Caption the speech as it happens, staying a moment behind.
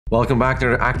Welcome back to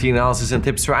our acting analysis and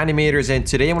tips for animators, and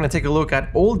today I'm going to take a look at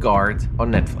Old Guard on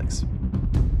Netflix.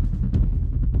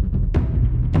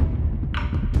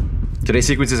 Today's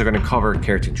sequences are going to cover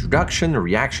character introduction,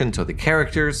 reaction to the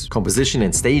characters, composition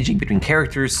and staging between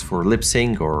characters for lip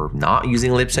sync or not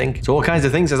using lip sync. So all kinds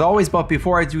of things as always, but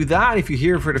before I do that, if you're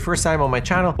here for the first time on my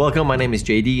channel, welcome, my name is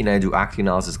JD and I do acting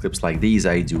analysis clips like these.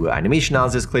 I do animation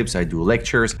analysis clips, I do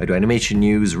lectures, I do animation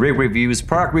news, rig reviews,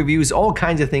 product reviews, all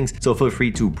kinds of things. So feel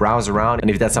free to browse around, and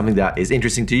if that's something that is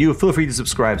interesting to you, feel free to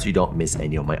subscribe so you don't miss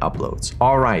any of my uploads.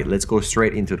 All right, let's go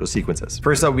straight into those sequences.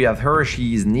 First up, we have her.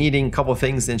 She's needing a couple of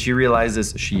things and she realizes,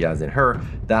 she as in her,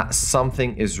 that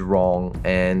something is wrong,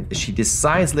 and she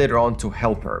decides later on to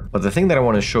help her. But the thing that I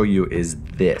want to show you is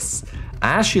this.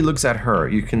 As she looks at her,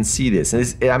 you can see this.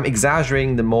 And I'm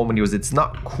exaggerating the moment because it's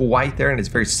not quite there and it's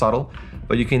very subtle,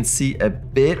 but you can see a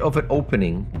bit of an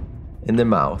opening in the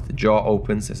mouth. The jaw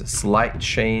opens, there's a slight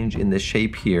change in the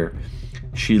shape here.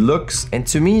 She looks, and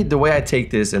to me, the way I take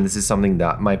this, and this is something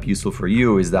that might be useful for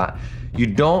you, is that you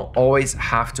don't always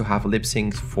have to have lip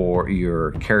sync for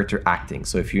your character acting.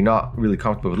 So if you're not really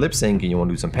comfortable with lip sync and you want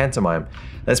to do some pantomime,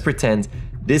 let's pretend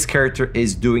this character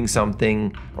is doing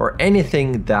something or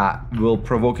anything that will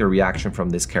provoke a reaction from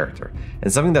this character.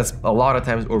 And something that's a lot of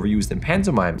times overused in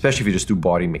pantomime, especially if you just do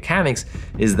body mechanics,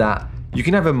 is that you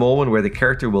can have a moment where the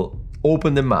character will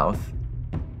open the mouth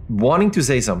wanting to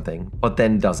say something, but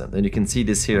then doesn't. And you can see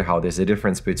this here, how there's a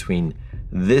difference between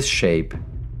this shape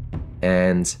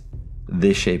and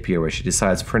this shape here, where she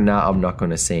decides, for now, I'm not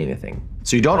going to say anything.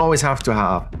 So you don't always have to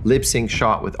have lip sync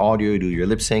shot with audio, do your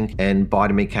lip sync, and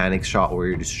body mechanics shot where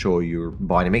you just show your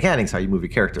body mechanics, how you move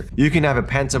your character. You can have a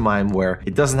pantomime where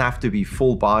it doesn't have to be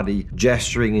full body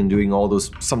gesturing and doing all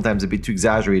those sometimes a bit too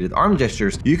exaggerated arm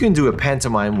gestures. You can do a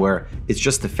pantomime where it's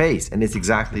just the face, and it's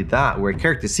exactly that, where a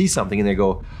character sees something and they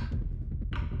go,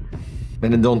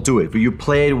 and then don't do it. But you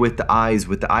play it with the eyes,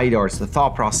 with the eye darts, the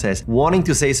thought process, wanting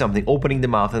to say something, opening the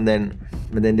mouth, and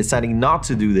then deciding not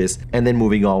to do this, and then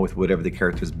moving on with whatever the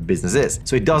character's business is.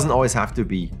 So it doesn't always have to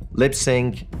be lip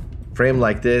sync, frame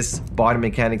like this, body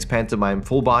mechanics, pantomime,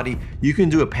 full body. You can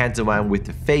do a pantomime with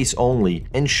the face only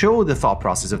and show the thought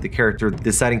process of the character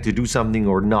deciding to do something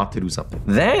or not to do something.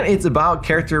 Then it's about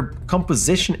character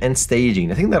composition and staging.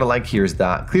 The thing that I like here is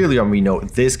that clearly we know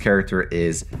this character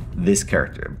is this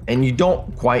character, and you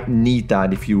don't quite need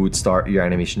that if you would start your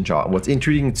animation shot. What's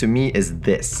intriguing to me is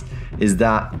this, is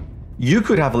that you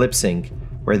could have lip sync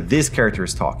where this character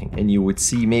is talking and you would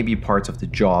see maybe parts of the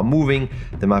jaw moving,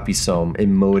 there might be some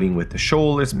emoting with the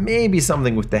shoulders, maybe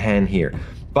something with the hand here.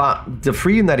 But the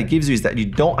freedom that it gives you is that you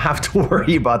don't have to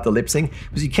worry about the lip sync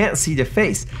because you can't see the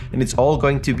face, and it's all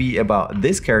going to be about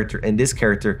this character and this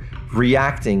character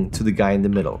reacting to the guy in the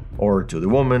middle, or to the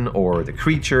woman, or the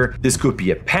creature. This could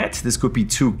be a pet, this could be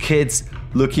two kids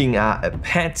looking at a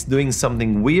pet doing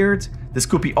something weird. This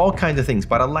could be all kinds of things,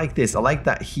 but I like this. I like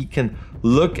that he can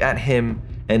look at him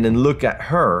and then look at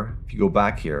her. If you go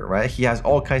back here, right? He has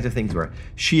all kinds of things where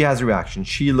she has reaction,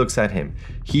 she looks at him,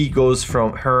 he goes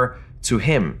from her to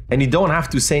him, and you don't have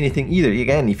to say anything either.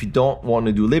 Again, if you don't want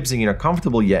to do lip sync, you're not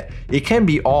comfortable yet, it can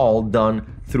be all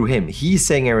done through him. He's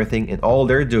saying everything and all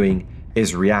they're doing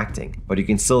is reacting. But you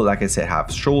can still, like I said,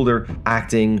 have shoulder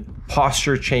acting,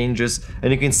 posture changes,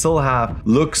 and you can still have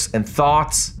looks and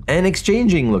thoughts and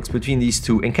exchanging looks between these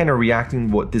two and kind of reacting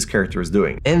to what this character is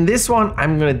doing. In this one,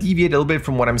 I'm going to deviate a little bit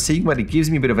from what I'm seeing, but it gives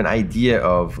me a bit of an idea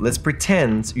of, let's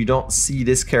pretend you don't see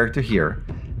this character here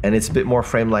and it's a bit more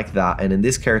framed like that, and then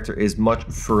this character is much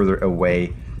further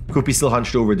away, could be still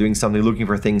hunched over doing something, looking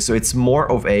for things. So it's more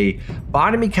of a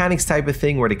body mechanics type of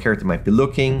thing where the character might be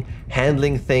looking,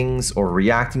 handling things, or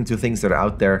reacting to things that are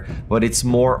out there, but it's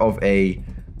more of a,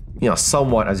 you know,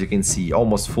 somewhat, as you can see,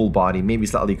 almost full body, maybe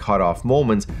slightly cut off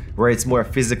moments where it's more a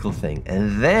physical thing.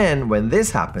 And then when this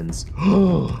happens,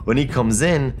 when he comes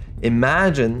in,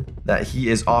 imagine that he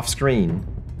is off screen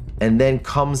and then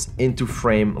comes into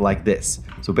frame like this.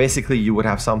 So basically you would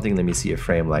have something, let me see, a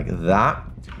frame like that.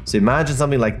 So imagine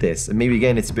something like this, and maybe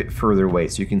again it's a bit further away,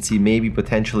 so you can see maybe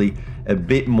potentially a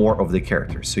bit more of the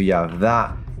character. So you have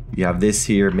that, you have this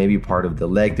here, maybe part of the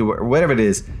leg, or whatever it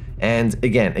is. And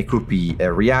again, it could be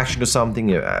a reaction to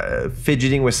something,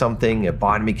 fidgeting with something, a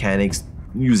body mechanics,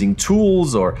 using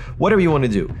tools, or whatever you want to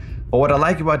do. But what I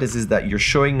like about this is that you're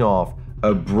showing off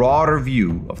a broader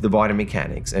view of the body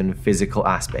mechanics and physical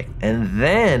aspect. And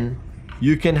then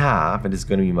you can have, and this is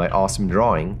going to be my awesome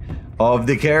drawing, of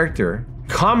the character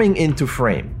coming into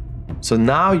frame. So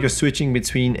now you're switching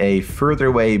between a further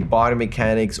away body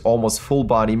mechanics, almost full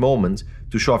body moment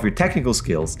to show off your technical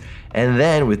skills, and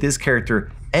then with this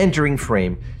character entering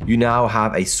frame, you now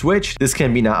have a switch. This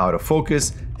can be now out of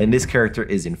focus, and this character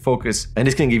is in focus, and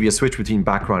this can give you a switch between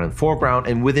background and foreground,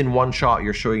 and within one shot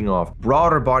you're showing off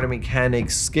broader body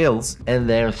mechanics skills, and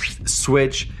then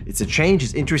switch. It's a change,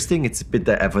 it's interesting, it's a bit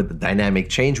of a dynamic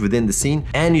change within the scene,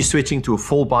 and you're switching to a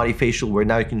full body facial where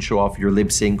now you can show off your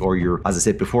lip sync or your, as I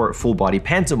said before, full body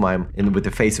pantomime with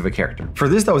the face of a character. For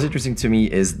this, that was interesting to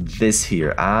me is this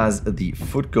here. As the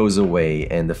foot goes away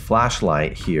and the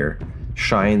flashlight here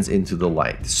shines into the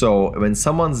light. So when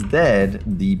someone's dead,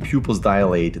 the pupils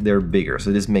dilate, they're bigger.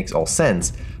 So this makes all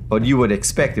sense. But you would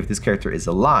expect if this character is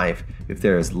alive, if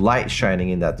there is light shining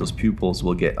in that, those pupils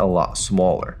will get a lot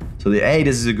smaller. So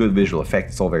this is a good visual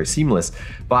effect. It's all very seamless.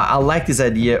 But I like this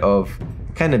idea of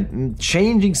kind of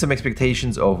changing some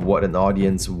expectations of what an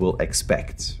audience will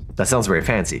expect. That sounds very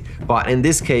fancy, but in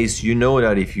this case, you know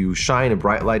that if you shine a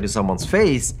bright light in someone's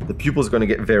face, the pupil is going to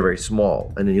get very, very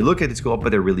small. And then you look at it, go, oh,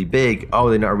 but they're really big. Oh,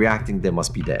 they're not reacting, they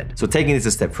must be dead. So taking this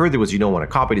a step further was you don't want to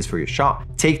copy this for your shot.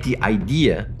 Take the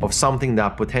idea of something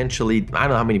that potentially, I don't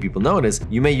know how many people know this,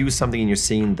 you may use something in your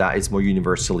scene that is more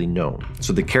universally known.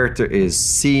 So the character is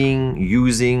seeing,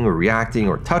 using, or reacting,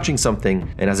 or touching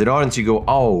something, and as an audience you go,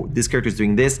 oh, this character is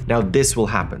doing this, now this will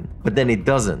happen. But then it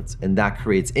doesn't, and that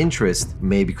creates interest,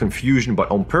 maybe confusion, but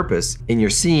on purpose in your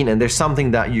scene, and there's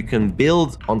something that you can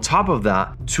build on top of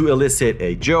that to elicit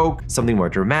a joke, something more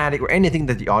dramatic, or anything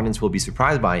that the audience will be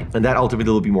surprised by, and that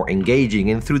ultimately will be more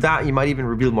engaging, and through that you might even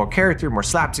reveal more character, more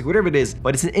slapstick, whatever it is.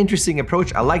 But it's an interesting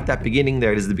approach. I like that beginning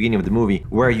there. It is the beginning of the movie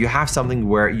where you have something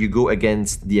where you go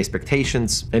against the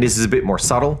expectations, and this is a bit more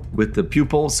subtle with the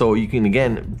pupil, so you can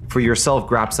again for yourself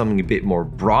grab something a bit more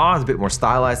broad, a bit more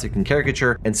stylized, you can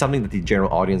caricature, and something that the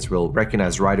general audience will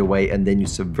recognize right away, and then you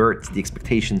subvert the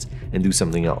expectations and do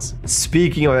something else.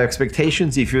 Speaking of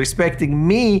expectations, if you're expecting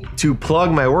me to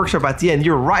plug my workshop at the end,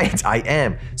 you're right, I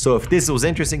am. So if this was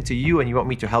interesting to you and you want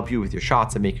me to help you with your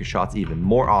shots and make your shots even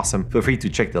more awesome, feel free to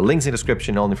check the links in the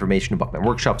description, all information about my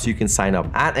workshop, so you can sign up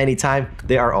at any time.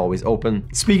 They are always open.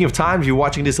 Speaking of time, if you're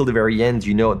watching this till the very end,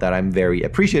 you know that I'm very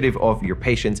appreciative of your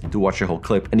patience to watch the whole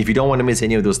clip. And if you don't want to miss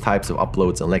any of those types of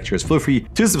uploads and lectures, feel free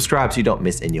to subscribe so you don't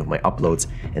miss any of my uploads.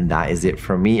 And that is it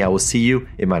from me. I will see you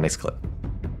in my next clip.